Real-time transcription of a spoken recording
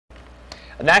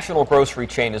The national grocery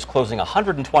chain is closing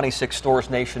 126 stores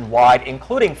nationwide,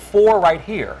 including 4 right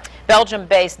here.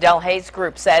 Belgium-based Delhaize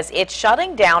Group says it's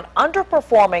shutting down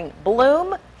underperforming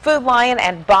Bloom, Food Lion,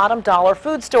 and Bottom Dollar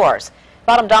food stores.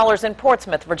 Bottom Dollars in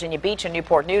Portsmouth, Virginia Beach, and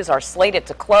Newport News are slated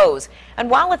to close. And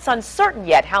while it's uncertain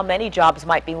yet how many jobs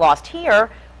might be lost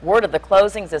here, word of the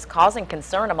closings is causing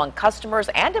concern among customers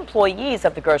and employees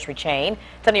of the grocery chain.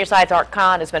 10 on your side's Art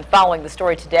Kahn has been following the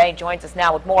story today. Joins us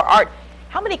now with more. Art,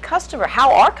 how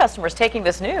are customers taking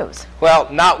this news? Well,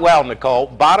 not well, Nicole.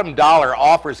 Bottom Dollar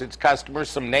offers its customers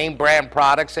some name brand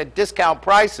products at discount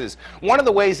prices. One of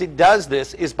the ways it does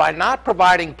this is by not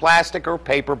providing plastic or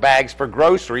paper bags for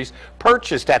groceries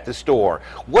purchased at the store.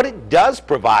 What it does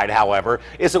provide, however,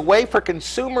 is a way for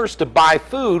consumers to buy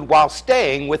food while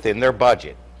staying within their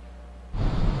budget.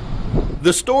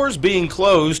 The stores being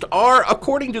closed are,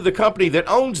 according to the company that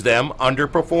owns them,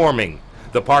 underperforming.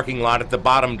 The parking lot at the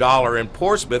Bottom Dollar in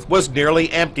Portsmouth was nearly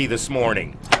empty this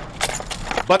morning.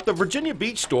 But the Virginia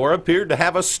Beach store appeared to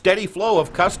have a steady flow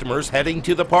of customers heading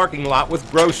to the parking lot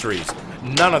with groceries.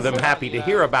 None of them happy to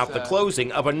hear about the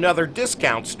closing of another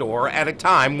discount store at a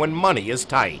time when money is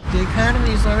tight. The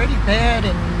economy is already bad,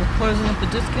 and we're closing up a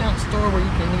discount store where you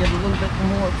can get a little bit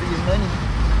more for your money.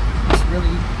 It's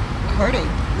really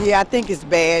hurting. Yeah, I think it's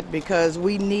bad because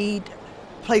we need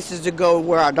places to go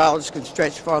where our dollars can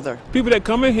stretch further. People that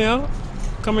come in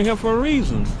here for a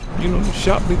reason. You know,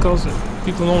 shop because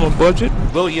people on a budget.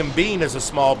 William Bean is a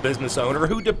small business owner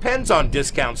who depends on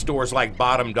discount stores like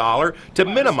Bottom Dollar to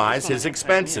minimize his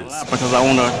expenses. Because I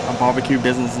own a barbecue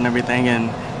business and everything, and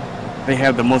they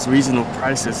have the most reasonable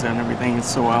prices and everything.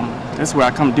 So that's where I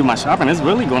come to do my shopping. It's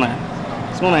really going to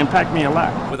impact me a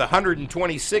lot. With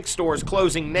 126 stores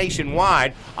closing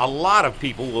nationwide, a lot of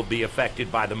people will be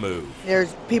affected by the move.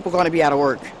 There's people going to be out of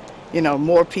work,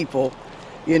 more people,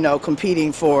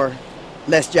 competing for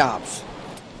less jobs.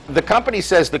 The company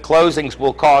says the closings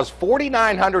will cause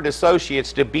 4,900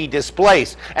 associates to be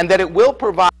displaced and that it will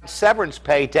provide severance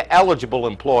pay to eligible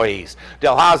employees.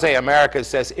 Delhaize America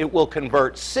says it will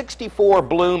convert 64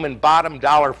 Bloom and Bottom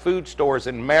Dollar food stores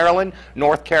in Maryland,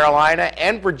 North Carolina,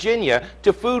 and Virginia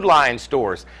to Food Lion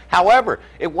stores. However,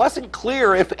 it wasn't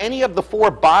clear if any of the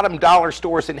 4 Bottom Dollar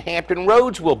stores in Hampton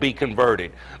Roads will be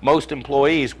converted. Most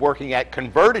employees working at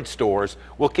converted stores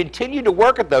will continue to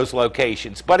work at those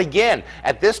locations. But again,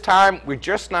 at this time, we're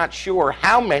just not sure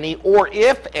how many or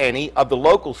if any of the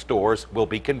local stores will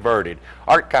be converted.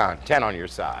 Art Kahn, 10 on your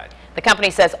side. The company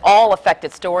says all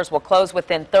affected stores will close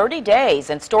within 30 days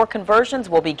and store conversions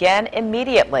will begin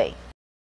immediately.